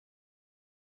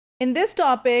In this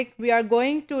topic, we are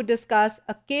going to discuss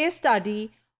a case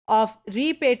study of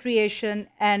repatriation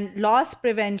and loss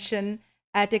prevention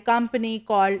at a company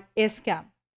called ISCAM.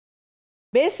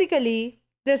 Basically,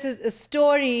 this is a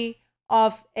story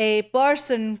of a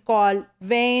person called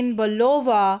Wayne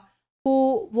Bolova,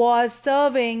 who was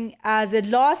serving as a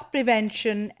loss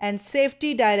prevention and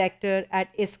safety director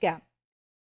at ISCAM.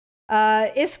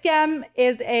 ISCAM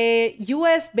is a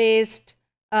US-based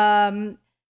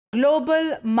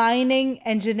global mining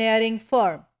engineering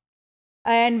firm.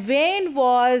 And Wayne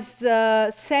was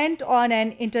sent on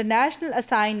an international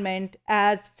assignment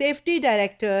as safety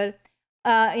director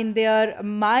in their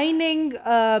mining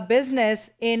business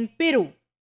in Peru.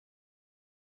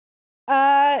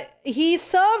 He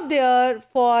served there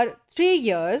for 3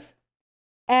 years,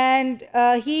 and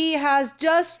he has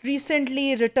just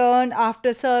recently returned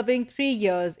after serving 3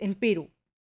 years in Peru.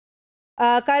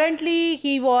 Currently,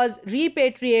 he was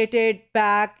repatriated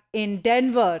back in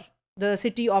Denver, the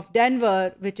city of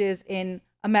Denver, which is in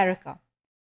America.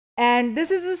 And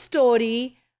this is a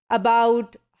story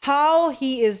about how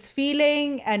he is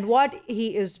feeling and what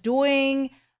he is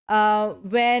doing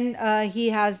when he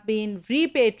has been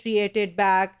repatriated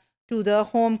back to the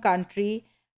home country.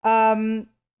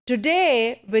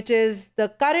 Today, which is the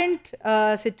current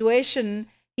situation,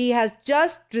 he has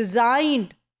just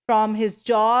resigned from his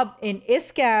job in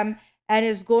ISCAM and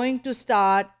is going to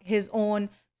start his own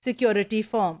security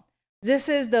firm. This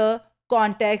is the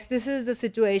context, this is the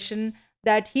situation,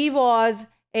 that he was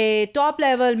a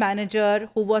top-level manager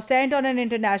who was sent on an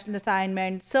international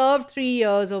assignment, served 3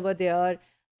 years over there,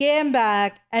 came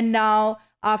back, and now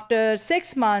after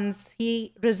 6 months,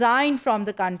 he resigned from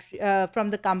the country,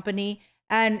 from the company,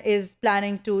 and is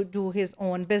planning to do his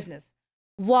own business.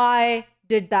 Why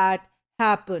did that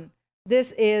happen?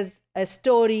 This is a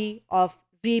story of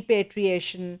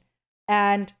repatriation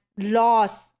and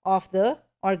loss of the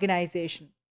organization.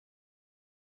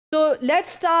 So let's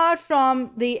start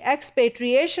from the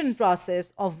expatriation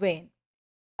process of Wayne.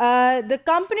 The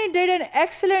company did an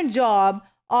excellent job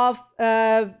of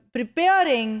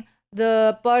preparing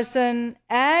the person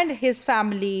and his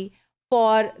family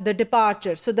for the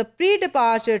departure. So the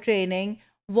pre-departure training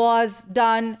was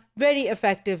done very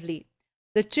effectively.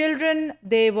 The children,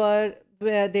 they were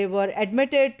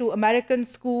admitted to American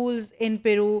schools in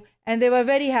Peru, and they were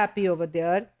very happy over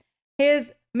there.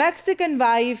 His Mexican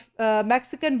wife,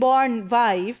 Mexican-born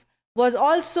wife, was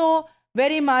also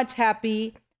very much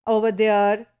happy over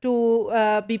there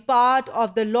to be part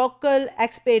of the local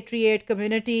expatriate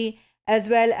community as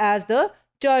well as the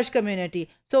church community.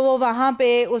 So वो वहाँ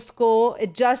पे उसको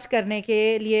adjust करने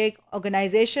के लिए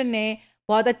organization ने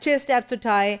बहुत अच्छे steps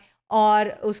उठाए, और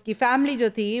उसकी फैमिली जो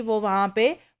थी वो वहाँ पे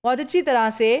बहुत अच्छी तरह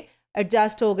से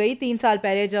एडजस्ट हो गई 3 साल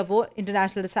पहले जब वो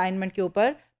इंटरनेशनल असाइनमेंट के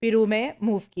ऊपर पेरू में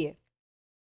मूव किए.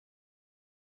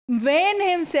 Wayne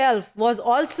himself was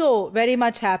also very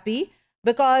much happy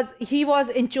because he was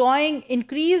enjoying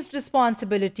increased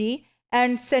responsibility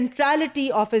and centrality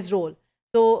of his role.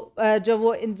 So जब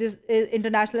वो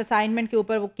इंटरनेशनल असाइनमेंट के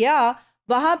ऊपर वो किया,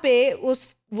 वहाँ पे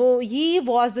he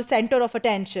was the center of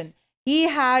attention. He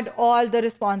had all the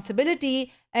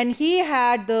responsibility, and he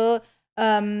had the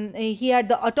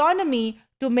autonomy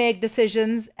to make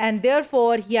decisions, and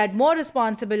therefore he had more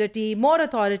responsibility, more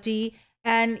authority,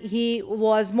 and he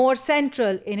was more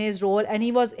central in his role, and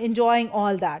he was enjoying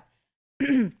all that.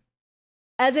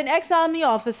 As an ex-army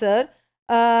officer,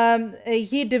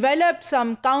 he developed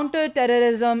some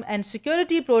counter-terrorism and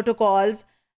security protocols,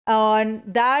 and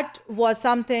that was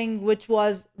something which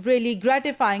was really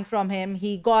gratifying from him.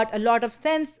 He got a lot of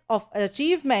sense of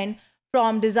achievement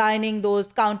from designing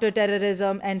those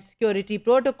counter-terrorism and security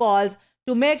protocols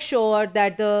to make sure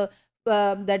that the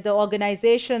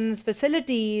organization's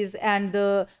facilities and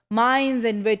the mines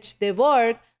in which they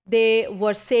work, they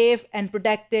were safe and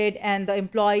protected, and the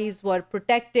employees were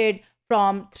protected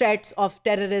from threats of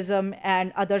terrorism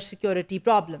and other security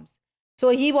problems. So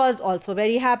he was also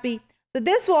very happy. So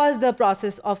this was the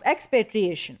process of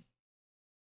expatriation.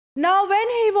 Now, when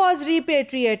he was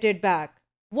repatriated back,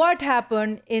 what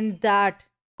happened in that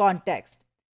context?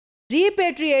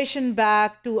 Repatriation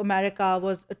back to America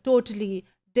was a totally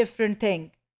different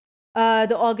thing.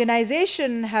 The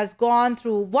organization has gone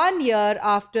through 1 year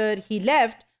after he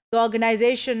left, the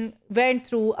organization went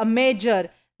through a major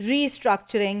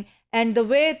restructuring, and the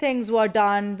way things were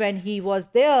done when he was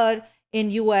there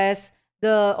in US,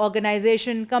 the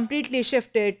organization completely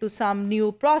shifted to some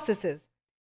new processes.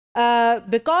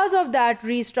 Because of that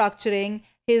restructuring,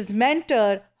 his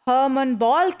mentor, Herman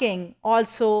Balking,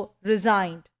 also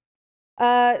resigned.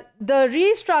 The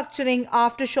restructuring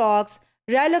aftershocks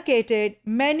relocated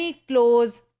many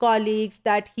close colleagues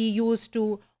that he used to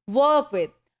work with.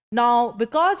 Now,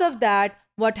 because of that,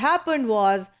 what happened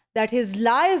was that his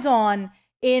liaison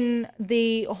in the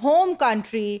home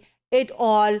country, it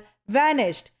all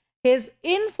vanished. His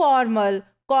informal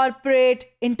corporate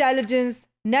intelligence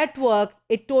network,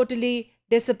 it totally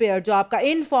disappeared. जो आपका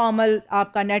informal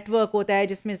आपका network होता है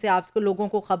जिसमें से आपको लोगों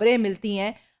को खबरें मिलती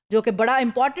हैं, जो कि बड़ा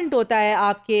important होता है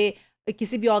आपके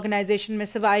किसी भी ऑर्गेनाइजेशन में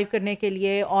सर्वाइव करने के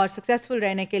लिए और सक्सेसफुल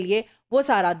रहने के लिए, वो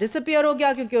सारा डिसअपियर हो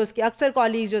गया क्योंकि उसके अक्सर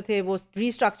कॉलीग्स जो थे वो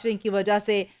रीस्ट्रक्चरिंग की वजह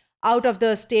से आउट ऑफ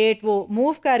द स्टेट वो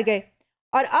मूव कर गए.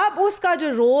 और अब उसका जो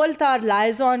रोल था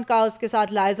लाइजॉन का, उसके साथ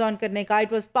लाइजॉन करने का,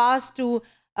 it was pass to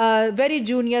very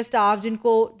junior staff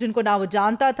जिनको ना वो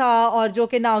जानता था और जो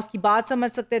कि ना उसकी बात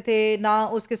समझ सकते थे, ना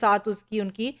उसके साथ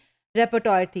उनकी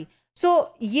रेपर्टोयर थी.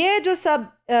 सो ये जो सब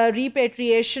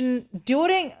रिपेट्रिएशन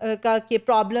ड्यूरिंग का के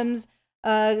प्रॉब्लम्स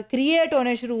क्रिएट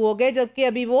होने शुरू हो गए, जबकि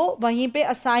अभी वो वहीं पे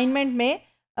असाइनमेंट में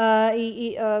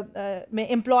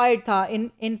एम्प्लॉयड था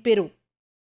इन Peru.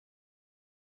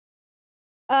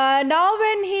 Now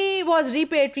when he was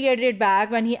repatriated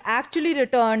back, when he actually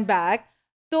returned back,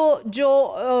 तो जो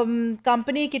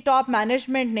कंपनी की टॉप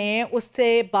मैनेजमेंट ने उससे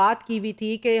बात की हुई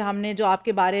थी कि हमने जो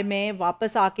आपके बारे में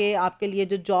वापस आके आपके लिए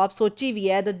जो जॉब सोची हुई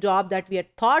है, the job that we had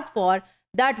thought for,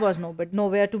 that was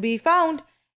nowhere to be found.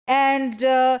 And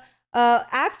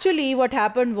actually what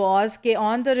happened was कि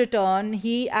on the return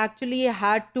he actually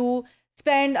had to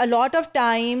spend a lot of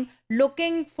time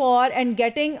looking for and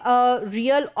getting a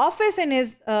real office in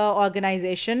his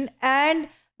organization and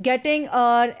getting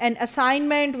an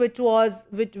assignment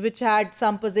which had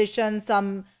some position,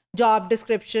 some job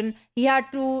description. He had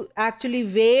to actually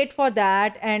wait for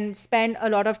that and spend a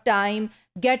lot of time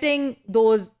getting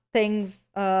those things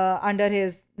under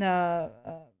his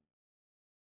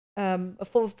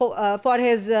for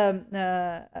his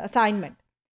assignment.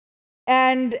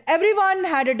 And everyone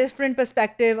had a different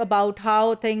perspective about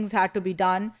how things had to be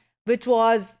done, which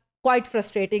was quite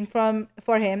frustrating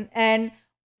for him. And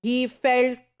he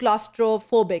felt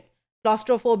claustrophobic.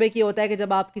 Claustrophobic ये होता है कि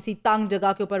जब आप किसी तंग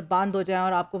जगह के ऊपर बंद हो जाएं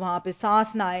और आपको वहाँ पे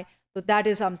सांस ना आए, तो that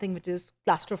is something which is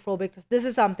claustrophobic. So this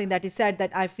is something that he said,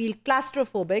 that I feel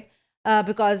claustrophobic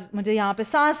because मुझे यहाँ पे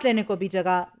सांस लेने को भी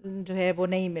जगह जो है वो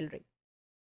नहीं मिल रही.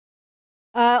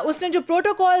 उसने जो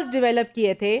प्रोटोकॉल्स डेवलप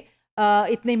किए थे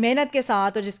इतनी मेहनत के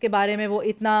साथ, और जिसके बारे में वो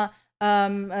इतना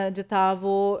जो था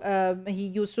वो ही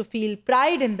used to feel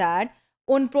pride in that,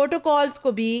 उन प्रोटोकॉल्स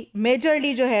को भी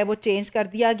मेजरली जो है वो चेंज कर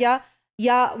दिया गया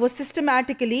या वो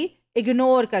सिस्टमैटिकली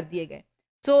इग्नोर कर दिए गए.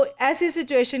 सो ऐसी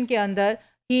सिचुएशन के अंदर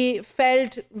he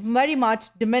felt very much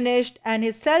diminished and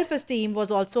his self-esteem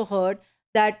was also hurt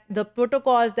that the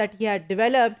protocols that he had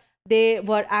developed, they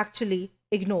were actually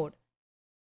ignored.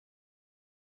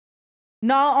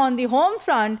 Now on the home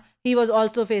front, he was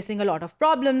also facing a lot of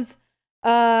problems.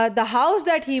 The house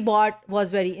that he bought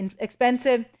was very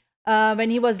expensive. When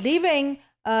he was leaving,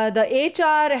 the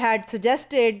HR had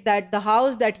suggested that the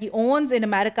house that he owns in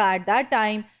America at that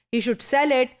time, he should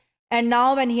sell it. And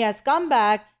now when he has come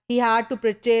back, he had to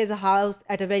purchase a house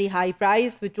at a very high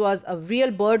price, which was a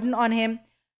real burden on him.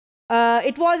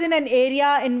 It was in an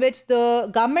area in which the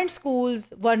government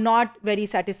schools were not very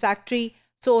satisfactory.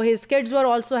 So his kids were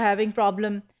also having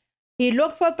problem. He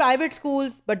looked for private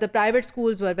schools, but the private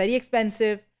schools were very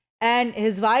expensive. And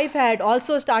his wife had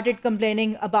also started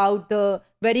complaining about the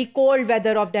very cold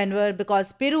weather of Denver,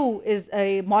 because Peru is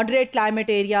a moderate climate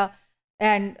area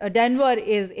and Denver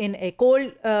is in a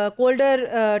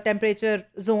colder temperature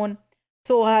zone.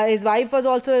 So his wife was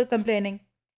also complaining.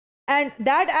 And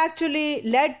that actually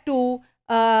led to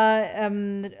a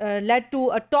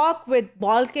talk with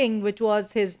Balking, which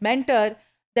was his mentor,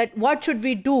 that what should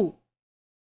we do?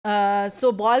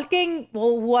 So Balking,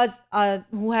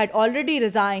 who had already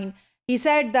resigned, he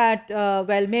said that,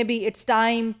 well, maybe it's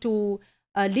time to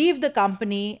leave the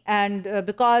company, and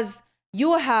because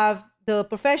you have the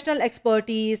professional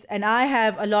expertise and I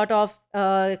have a lot of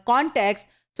context,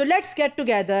 so let's get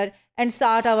together and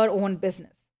start our own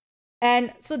business.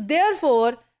 And so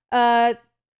therefore,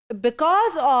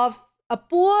 because of a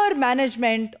poor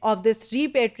management of this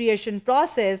repatriation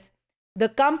process, the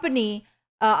company,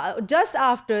 just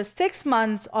after 6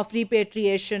 months of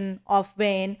repatriation of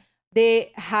Wayne,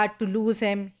 they had to lose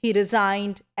him. He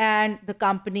resigned, and the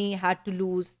company had to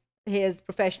lose his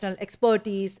professional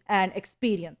expertise and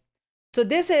experience. So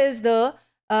this is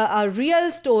a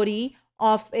real story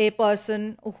of a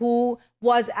person who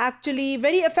was actually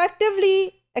very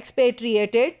effectively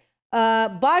expatriated,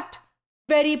 but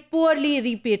very poorly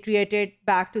repatriated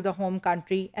back to the home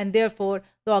country, and therefore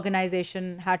the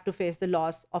organization had to face the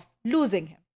loss of losing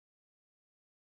him.